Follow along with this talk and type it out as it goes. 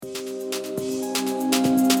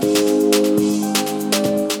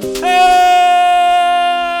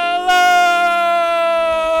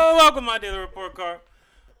daily report card,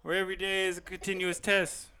 where every day is a continuous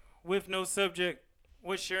test with no subject.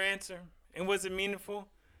 What's your answer? And was it meaningful?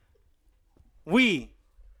 We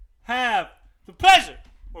have the pleasure.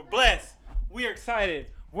 We're blessed. We're excited.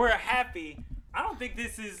 We're happy. I don't think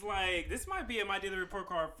this is like, this might be in my daily report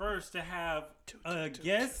card first to have a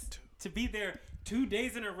guest to be there 2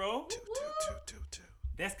 days in a row. Two.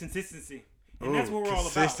 That's consistency. And that's what we're all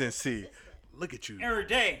about. Consistency. Look at you. Every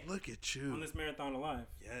day. Look at you. On this marathon of life.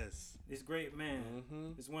 Yes. This great man.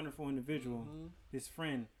 Mm-hmm. This wonderful individual. Mm-hmm. This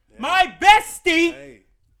friend. Yeah. My bestie. Hey.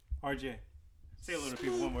 RJ. Say hello to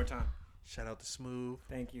people one more time. Shout out to Smooth.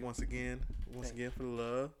 Thank you. Once again for the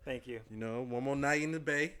love. Thank you. You know, one more night in the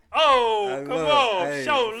Bay. Oh, come on. Hey,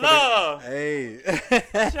 Show love. Hey.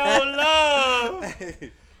 Show love.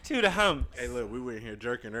 Hey. To the hum. Hey, look, we were in here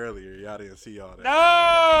jerking earlier. Y'all didn't see all that.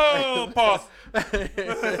 No. Pause.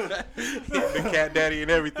 The cat daddy and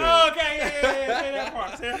everything. Okay,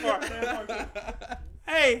 yeah. Say that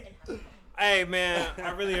part. Hey, man, I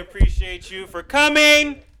really appreciate you for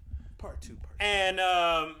coming. Part two. And,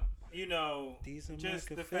 you know, These are just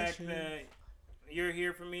my the fact confessions. that you're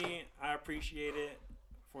here for me, I appreciate it.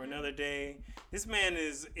 For another day. This man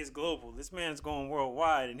is global. This man's going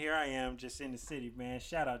worldwide. And here I am just in the city, man.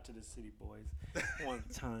 Shout out to the city boys. One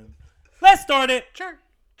time. Let's start it. Chirp.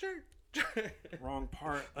 Wrong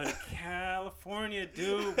part of California,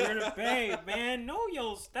 dude. We're the Bay, man. Know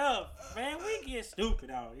your stuff, man. We get stupid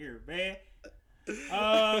out here, man.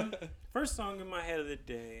 First song in my head of the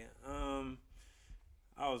day.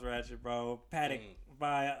 I was ratchet, bro. Paddock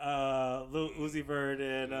by Lil Uzi Vert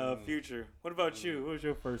and Future. What about you? What was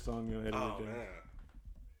your first song in your head of the day? Man.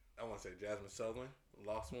 I want to say Jasmine Sullivan,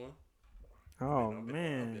 Lost One. Oh, I've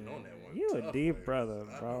man. been on that one. You a Tough, deep man. brother,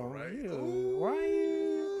 I bro. know, right? Why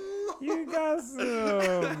you got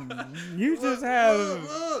some... You just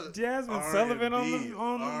have Jasmine Sullivan on the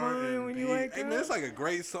mind when you wake Hey, up? man, it's like a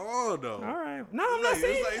great song, though. All right. No, I'm not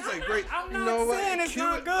saying it's like great. I'm you not know what? saying it's Cue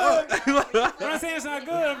not it good. up. I'm not saying it's not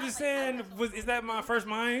good. I'm just saying, is that my first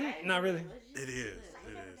mind? Not really. It is.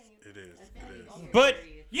 But,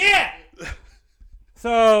 yeah!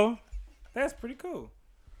 So, that's pretty cool.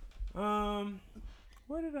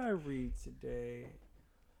 What did I read today?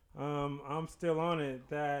 I'm still on it.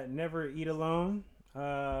 That Never Eat Alone.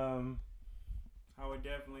 I would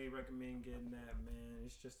definitely recommend getting that, man.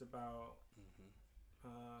 It's just about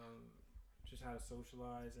just how to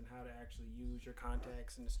socialize and how to actually use your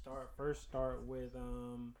contacts and start with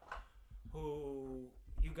who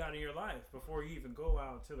you got in your life before you even go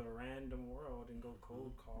out to the random world and go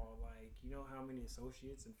cold call. Like, you know how many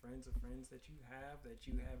associates and friends of friends that you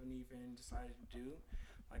haven't even decided to do.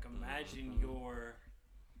 Like, imagine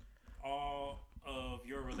all of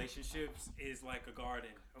your relationships is like a garden.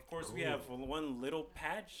 Of course, we have one little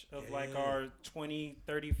patch of like our 20,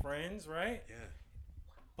 30 friends, right? Yeah.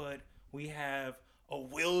 But we have a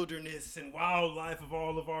wilderness and wildlife of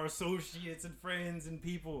all of our associates and friends and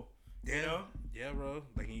people. Yeah. You know? Yeah, bro.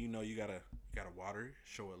 Like, you know, you gotta water it,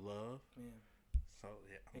 show it love. Yeah. So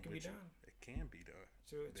yeah, It can be done. It can be done.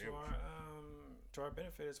 To our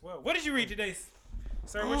benefit as well. What did you read today,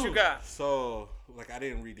 sir? What you got? So, like, I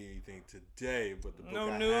didn't read anything today, but the book No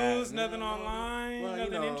I news, had, nothing online, well,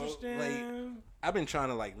 nothing you know, interesting. like, I've been trying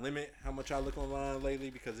to like limit how much I look online lately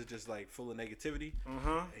because it's just like full of negativity.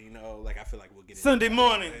 And, you know, like I feel like we'll get Sunday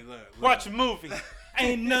morning, Hey, look. watch a movie.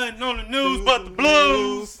 Ain't nothing on the news but the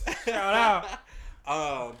blues. Shout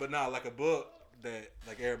out. But nah, like a book that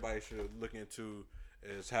like everybody should look into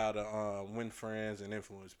is how to win friends and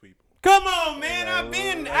influence people. Come on, man.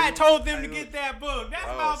 I told them to look. get that book. That's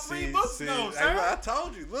about 3 books ago, Hey, sir. I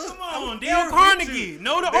told you. Look. Come on, I'm Dale there with Carnegie. you.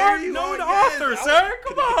 Know the There art, you know are, the yes. author, sir.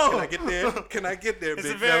 Come on. Can I get there? Can I get there, It's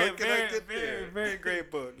big a very, fella? Can I get there? very great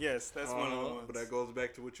book. Yes, that's one of the ones. But that goes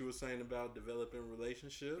back to what you were saying about developing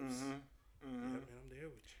relationships. Yeah, man, I'm there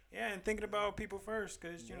with you. Yeah, and thinking about people first,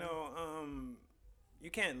 because, you know, you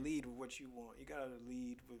can't lead with what you want. You got to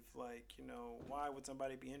lead with, like, you know, why would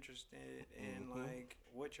somebody be interested in, like,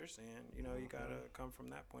 what you're saying? You know, you got to come from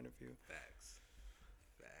that point of view. Facts.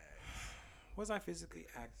 Was I physically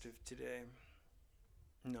active today?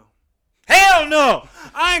 No. Hell no!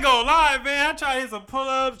 I ain't gonna lie, man. I tried to hit some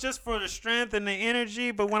pull-ups just for the strength and the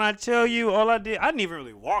energy, but when I tell you all I didn't even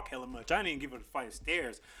really walk hella much. I didn't even give it a flight of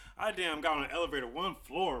stairs. I damn got on an elevator 1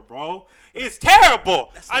 floor, bro. It's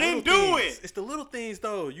terrible. I didn't do it. It's the little things,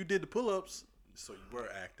 though. You did the pull-ups, so you were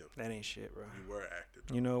active. That ain't shit, bro. You were active.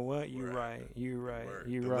 You know what? You right. The right.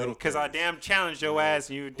 little Because I things. damn challenged your ass.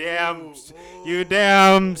 And you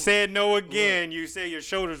damn said no again. You said your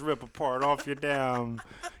shoulders rip apart off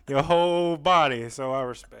your whole body. So I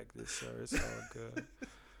respect this, sir. It's all good.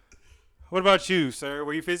 What about you, sir?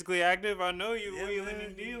 Were you physically active? I know you Yeah, wheeling man,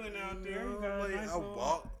 and dealing out there. You You know, got a like, nice I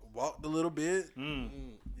little- walked a little bit.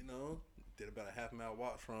 Mm. You know, did about a half-mile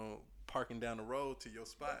walk from parking down the road to your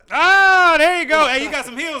spot. Ah, there you go. Hey, you got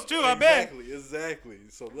some heels too, I bet. Exactly.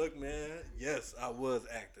 So look, man. Yes, I was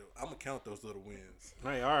active. I'm gonna count those little wins.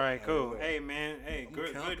 Hey, all right, cool. Yeah. Hey, man. Hey, I'm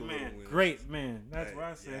good, gonna count good the man. little wins. Great man. That's Hey, what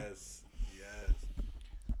I say. Yes.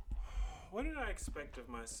 What did I expect of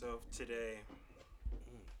myself today?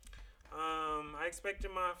 I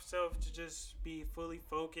expected myself to just be fully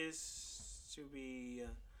focused, to be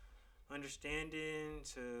understanding,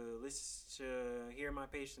 to listen, to hear my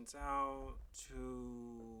patients out, to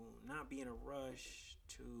not be in a rush,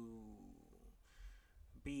 to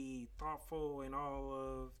be thoughtful in all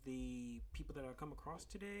of the people that I come across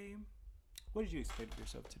today. What did you expect of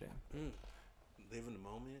yourself today? Live in the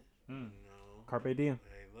moment. You know. Carpe diem.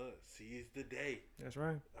 Hey, look, seize the day. That's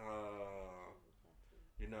right.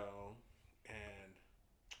 You know, and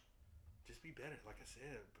just be better. Like I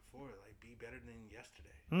said before, like be better than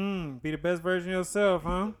yesterday. Be the best version of yourself,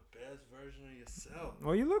 huh? The best version of yourself.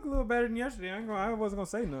 Well, you look a little better than yesterday. I wasn't gonna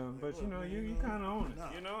say nothing, but Look, you know, man, you you kind of know, own it.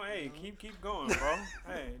 nah, You know, hey, you know. keep going, bro.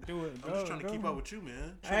 Hey, do it. I'm just trying to keep up with you,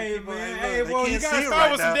 man. Hey, Keep up- man. look, Hey, they well, you can't gotta see it start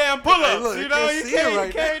right with now. some damn pull-ups. Hey, look, You they know, can't you see it can't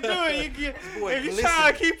right do now. it. You boy if you glistening.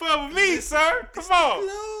 trying to keep up with me, sir, come on.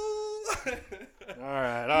 Glow. All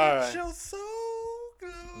right, all Let right. your soul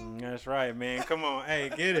glow. That's right, man. Come on, hey,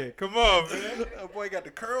 get it. Come on, man. That boy got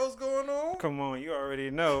the curls going on. Come on, you already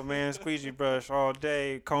know, man. Squeegee brush all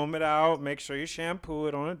day. Comb it out. Make sure you shampoo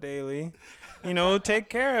it on a daily. You know, take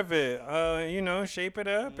care of it. You know, shape it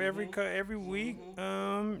up every week. You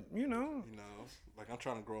know. You know, like I'm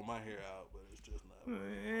trying to grow my hair out, but it's just not.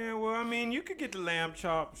 Yeah, well, I mean, you could get the lamb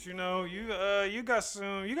chops. You know, you got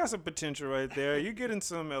some potential right there. You getting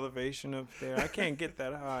some elevation up there. I can't get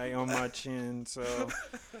that high on my chin, so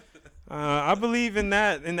I believe in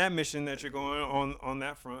that mission that you're going on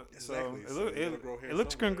that front. Exactly. So it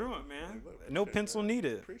looks somewhere. congruent, man. Look, No appreciate pencil that.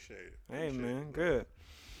 needed. Appreciate it. Hey, Appreciate man, it. good.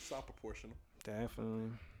 It's all proportional.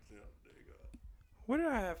 Definitely. Yeah, there you go. What did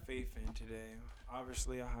I have faith in today?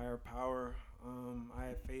 Obviously, a higher power. I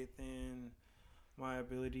have faith in my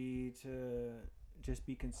ability to just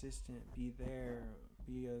be consistent, be there,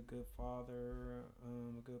 be a good father,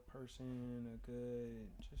 a good person, a good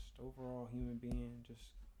just overall human being. Just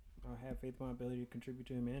I have faith in my ability to contribute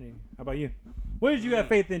to humanity. How about you? What did you have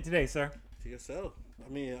faith in today, sir? To yourself. I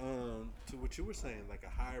mean, to what you were saying, like a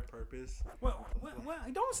higher purpose. Well,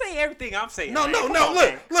 don't say everything I'm saying. No, man. no, Come no. on, Look,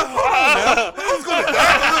 man. look. Hold on now. I was gonna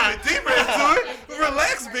dive a little bit deeper into it.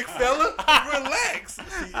 Relax, big fella. Relax.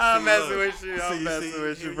 I'm messing look. with you. I'm messing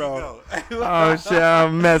with you, here bro. you go. Oh shit,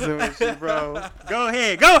 I'm messing with you, bro. Go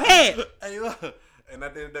ahead. Hey, look. And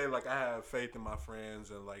at the end of the day, like I have faith in my friends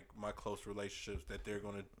and like my close relationships that they're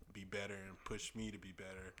gonna be better and push me to be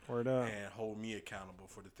better. Word up. And hold me accountable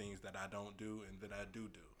for the things that I don't do and that I do.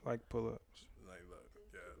 Like pull-ups. Like, look,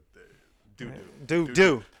 yeah,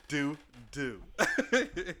 do.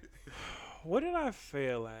 What did I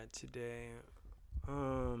fail at today?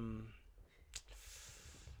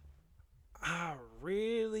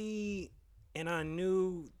 I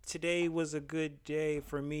knew today was a good day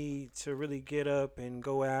for me to really get up and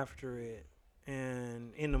go after it,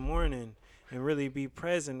 and in the morning, and really be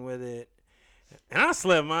present with it. And I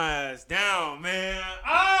slept my ass down, man.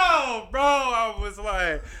 Oh, bro, I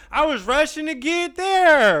was rushing to get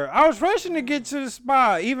there. I was rushing to get to the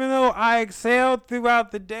spot, even though I excelled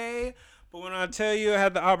throughout the day. But when I tell you I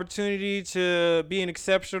had the opportunity to be an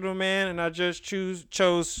exceptional man and I just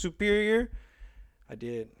chose superior, I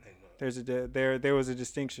did. There was a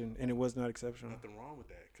distinction, and it was not exceptional. Nothing wrong with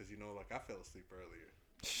that, because like I fell asleep earlier.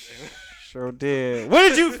 Sure did. What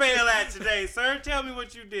did you fail at today, sir? Tell me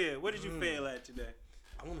what you did. What did you fail at today?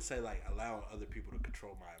 I want to say like allowing other people to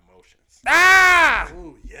control my emotions. Ah!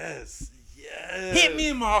 Oh yes. Hit me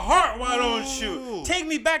in my heart, why don't you? Take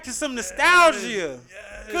me back to some nostalgia.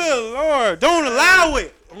 Yes. Good Lord. Don't allow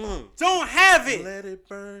it. Don't have it. Let it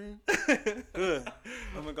burn. Good.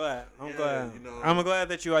 I'm glad. Yeah, I'm glad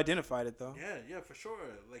that you identified it, though. Yeah, for sure.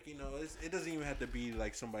 Like, it doesn't even have to be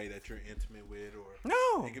like somebody that you're intimate with, or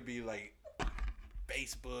No. it could be like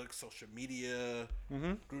Facebook, social media,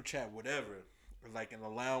 group chat, whatever. Like, and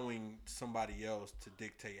allowing somebody else to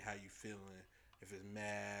dictate how you feeling, if it's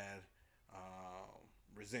mad,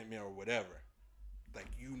 resentment, or whatever. Like,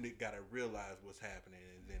 you gotta realize what's happening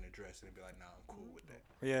and then address it and be like, nah, I'm cool with that.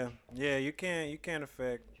 Yeah. You can't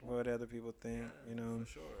affect what other people think.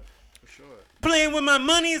 For sure. Playing with my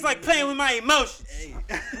money is like playing with my emotions. Hey.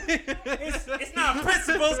 It's not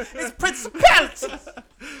principles, it's principalities.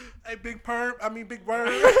 Hey, Big Bird.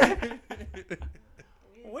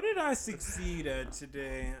 What did I succeed at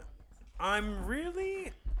today? I'm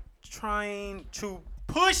really trying to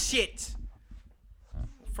push it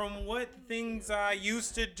from what things I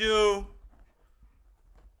used to do.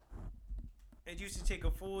 It used to take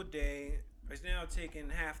a full day. It's now taking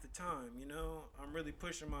half the time, you know? I'm really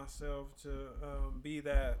pushing myself to be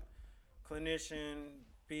that clinician,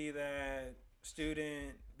 be that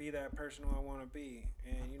student, be that person who I want to be.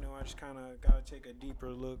 And, you know, I just kind of got to take a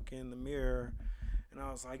deeper look in the mirror. And I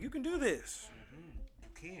was like, you can do this. You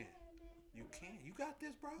can. You can. You got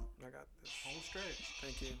this, bro. I got this. Home stretch.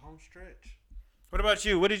 Thank you. Home stretch. What about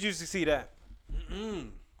you? What did you succeed at?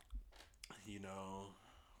 You know,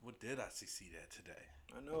 what did I succeed at today?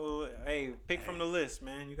 I know. Hey, pick from the list,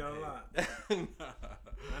 man. You got a lot.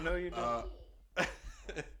 I know you do.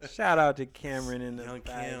 Shout out to Cameron in the Young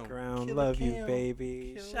background. Kim. Love Killer you, Kim.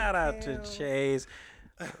 baby. Killer Shout out Kim. to Chase.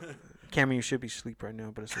 Cameron, you should be asleep right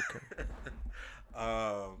now, but it's okay.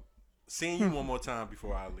 Seeing you one more time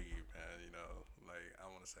before I leave, man. You know, like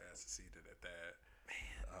I want to say I succeeded at that.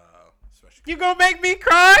 Man, especially You gonna make me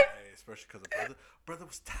cry? especially because brother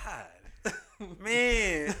was tired.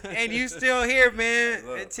 Man, and you still here, man,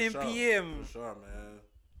 Look, at 10 for sure, p.m. For sure, man.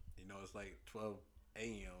 You know, it's like 12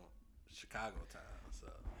 a.m. Chicago time. So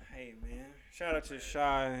Hey, man. Shout out to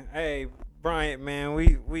Shy. Hey, Bryant, man.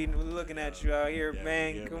 We looking at you out here, yeah,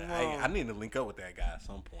 man. yeah, Come man. on. I need to link up with that guy at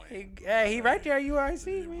some point. He right there at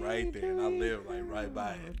UIC, man. Right there, and I live like right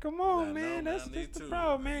by it. Come on, I man. know, That's I need the to.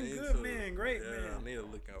 problem, I man. need Good, to. man. Great, Yeah, man. I need to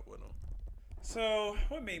link up with him. So,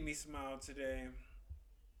 what made me smile today?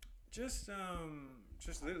 Just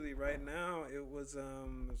literally right now, it was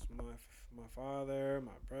my father,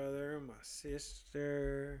 my brother, my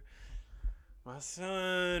sister, my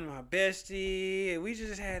son, my bestie. We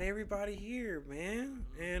just had everybody here, man.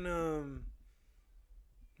 And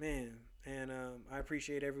I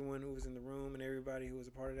appreciate everyone who was in the room and everybody who was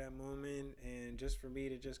a part of that moment. And just for me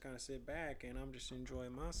to just kind of sit back and I'm just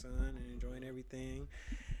enjoying my son and enjoying everything.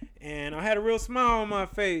 And I had a real smile on my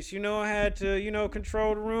face. You know, I had to,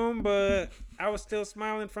 control the room, but I was still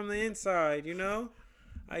smiling from the inside, you know?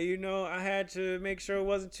 I had to make sure it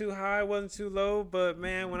wasn't too high, wasn't too low. But,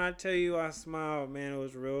 man, when I tell you I smiled, man, it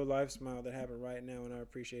was a real life smile that happened right now. And I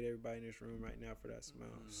appreciate everybody in this room right now for that smile.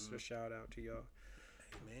 So shout out to y'all.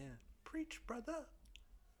 Amen. Preach, brother.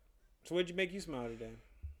 So what'd you make you smile today?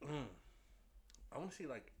 I want to see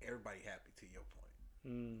like everybody happy to your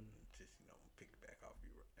point. Just pick it back off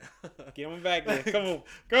you. Right? Get on back there. Come on.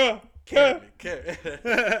 Go. Go.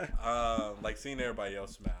 Like seeing everybody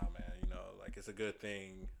else smile, man. Like it's a good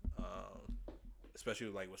thing. Especially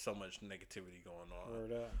like with so much negativity going on.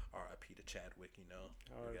 Word up. R.I.P. to Chadwick. We got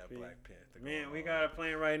R.I.P. Black Panther. Man, we got a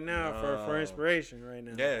plan right now for inspiration right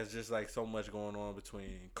now. Yeah, it's just like so much going on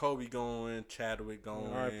between Kobe going, Chadwick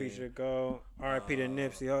going. R.I.P. to go. R.I.P. to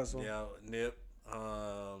Nipsey Hussle. Yeah, Nip.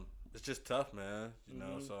 It's just tough, man.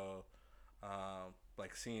 So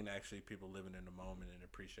like seeing actually people living in the moment and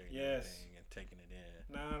appreciating everything and taking it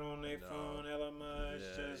in. Not on their phone, hella much,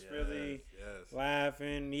 just really yes.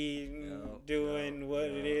 laughing, eating, doing what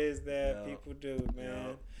it yeah, is that people do, man.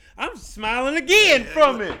 Yeah. I'm smiling again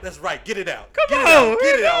from it. That's right. Get it out. Come Get on. it out.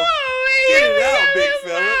 Get it out. Get it out, big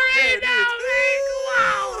fella. There it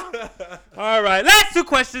is. All right, last two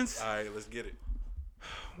questions. All right, let's get it.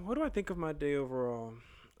 What do I think of my day overall?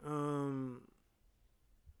 I'm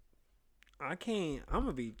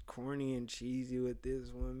gonna be corny and cheesy with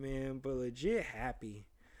this one, man, but legit happy.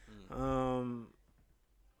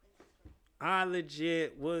 I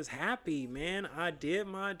legit was happy, man. I did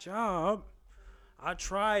my job. I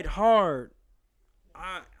tried hard.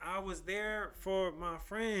 I was there for my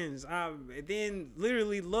friends. I then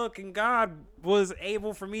literally luck and God was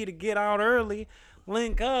able for me to get out early,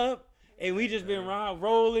 link up, and we just been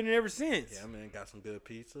rolling ever since. Yeah, man, got some good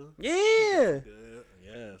pizza. Yeah. Good.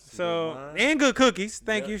 Yeah. So, good wine. and good cookies.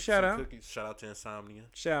 Thank you. Shout some out. Cookies. Shout out to Insomnia.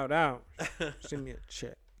 Shout out. Send me a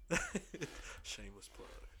check. Shameless plug.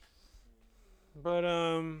 But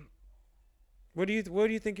what do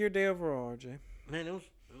you think your day overall, RJ? Man, it was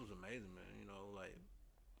amazing, man. Like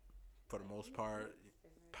for the most part,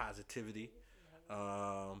 positivity,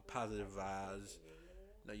 positive vibes.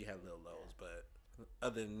 You have little lows, but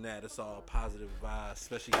other than that, it's all positive vibes.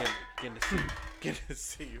 Especially getting to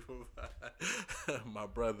see my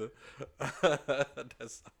brother.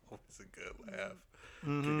 That's always a good laugh.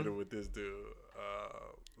 Kicking it with this dude.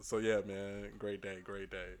 So yeah, man, great day.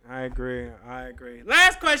 I agree.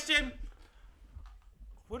 Last question.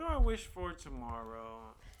 What do I wish for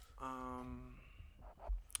tomorrow?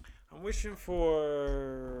 I'm wishing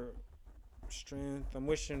for strength. I'm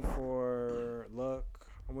wishing for luck.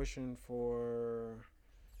 I'm wishing for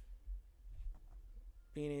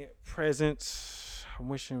being present. I'm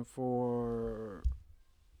wishing for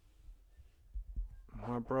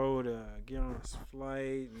my bro to get on his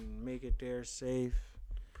flight and make it there safe.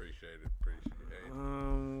 Appreciate it.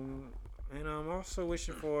 And I'm also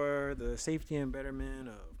wishing for the safety and betterment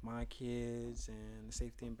of my kids and the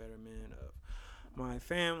safety and betterment of my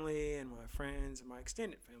family and my friends and my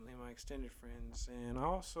extended family and my extended friends. And I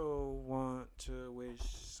also want to wish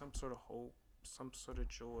some sort of hope, some sort of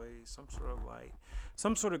joy, some sort of light,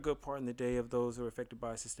 some sort of good part in the day of those who are affected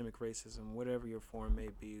by systemic racism, whatever your form may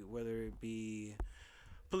be, whether it be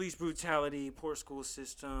police brutality, poor school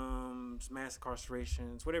systems, mass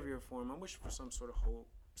incarcerations, whatever your form. I'm wishing for some sort of hope,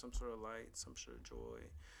 some sort of light, some sort of joy.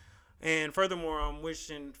 And furthermore, I'm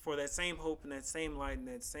wishing for that same hope and that same light and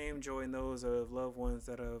that same joy in those of loved ones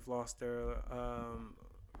that have lost their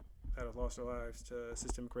lives to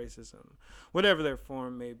systemic racism, whatever their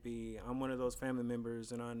form may be. I'm one of those family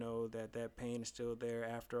members, and I know that that pain is still there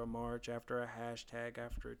after a march, after a hashtag,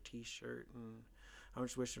 after a T-shirt, and I'm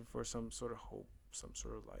just wishing for some sort of hope, some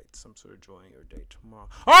sort of light, some sort of joy in your day tomorrow.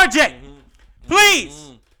 RJ,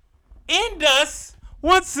 please end us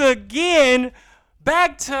once again,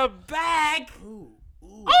 back to back.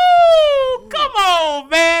 Oh, come on,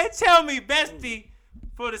 man. Tell me, bestie,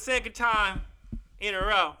 for the second time in a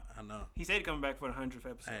row. I know. He said he's coming back for the 100th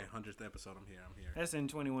episode. Hey, 100th episode. I'm here. That's in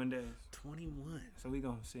 21 days. 21. So we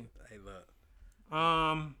gonna see. Hey, look.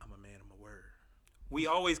 I'm a man of my word. We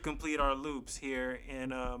always complete our loops here in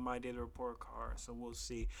my daily report card, so we'll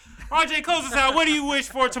see. RJ, close us out. What do you wish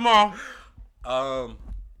for tomorrow?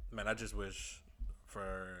 Man, I just wish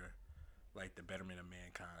for like the betterment of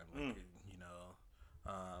mankind, like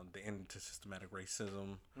the end to systematic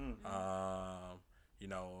racism.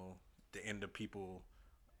 The end of people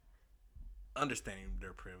understanding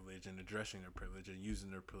their privilege and addressing their privilege and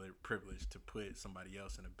using their privilege to put somebody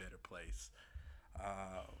else in a better place.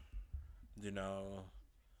 I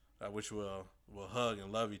wish we'll hug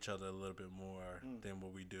and love each other a little bit more than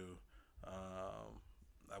what we do.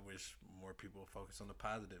 I wish more people focus on the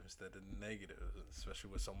positive instead of the negative, especially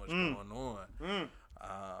with so much going on.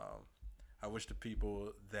 I wish the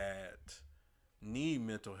people that need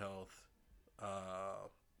mental health,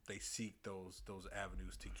 they seek those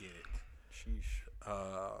avenues to get it. Sheesh.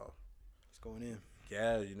 It's going in.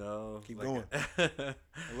 Yeah, Keep like, going. I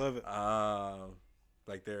love it.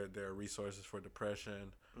 Like there are resources for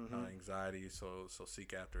depression, anxiety, so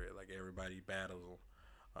seek after it. Like everybody battles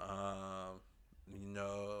them.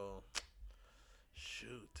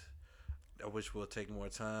 Shoot. I wish we'll take more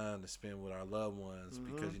time to spend with our loved ones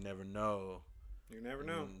because you never know. You never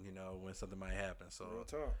know. When something might happen. So real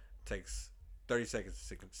talk. It takes 30 seconds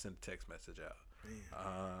to send a text message out.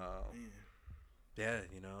 Yeah,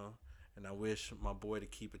 and I wish my boy to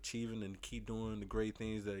keep achieving and keep doing the great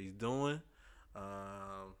things that he's doing.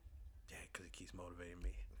 Because it keeps motivating me.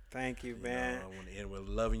 Thank you, man. I want to end with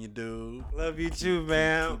loving you, dude. Love you too,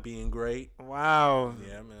 man. Keep being great. Wow.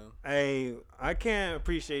 Yeah, man. Hey, I can't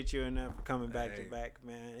appreciate you enough for coming back to back,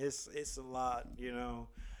 man. It's a lot,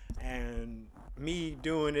 and me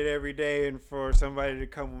doing it every day, and for somebody to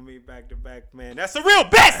come with me back to back, man, that's a real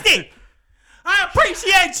bestie. I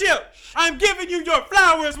appreciate you. I'm giving you your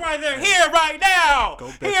flowers while they're here right now.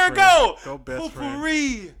 Here go. Go best friend.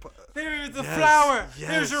 There is the flower.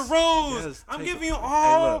 Yes, there's your rose. yes, I'm take giving it. you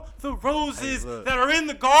all the roses that are in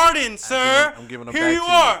the garden, sir. I'm giving them here back you to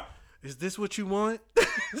are. You. Is this what you want?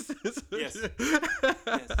 Yes.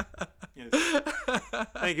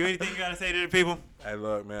 Thank you. Anything you got to say to the people? Hey,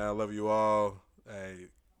 look, man. I love you all. Hey,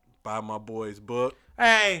 buy my boy's book.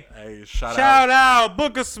 Hey, shout out.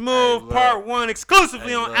 Book of Smooth Part 1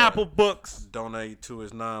 exclusively on Apple Books. Donate to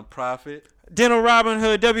his nonprofit. Dental Robin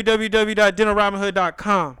Hood,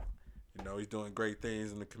 www.dentalrobinhood.com. He's doing great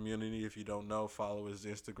things in the community. If you don't know, follow his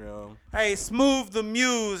Instagram. Hey, Smooth the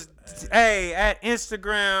Muse. At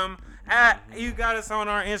Instagram. You got us on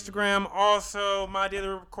our Instagram. Also, My Daily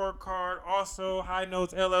Report Card. Also, High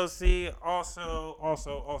Notes LLC. Also.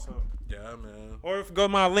 Yeah, man. Or if you go to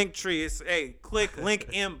my link tree, it's click link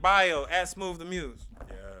in bio at Smooth the Muse.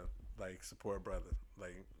 Yeah, support brother.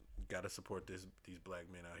 You gotta support these black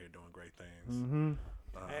men out here doing great things.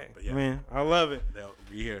 Man, I love it. They'll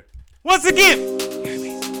be here. Once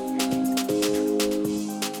again.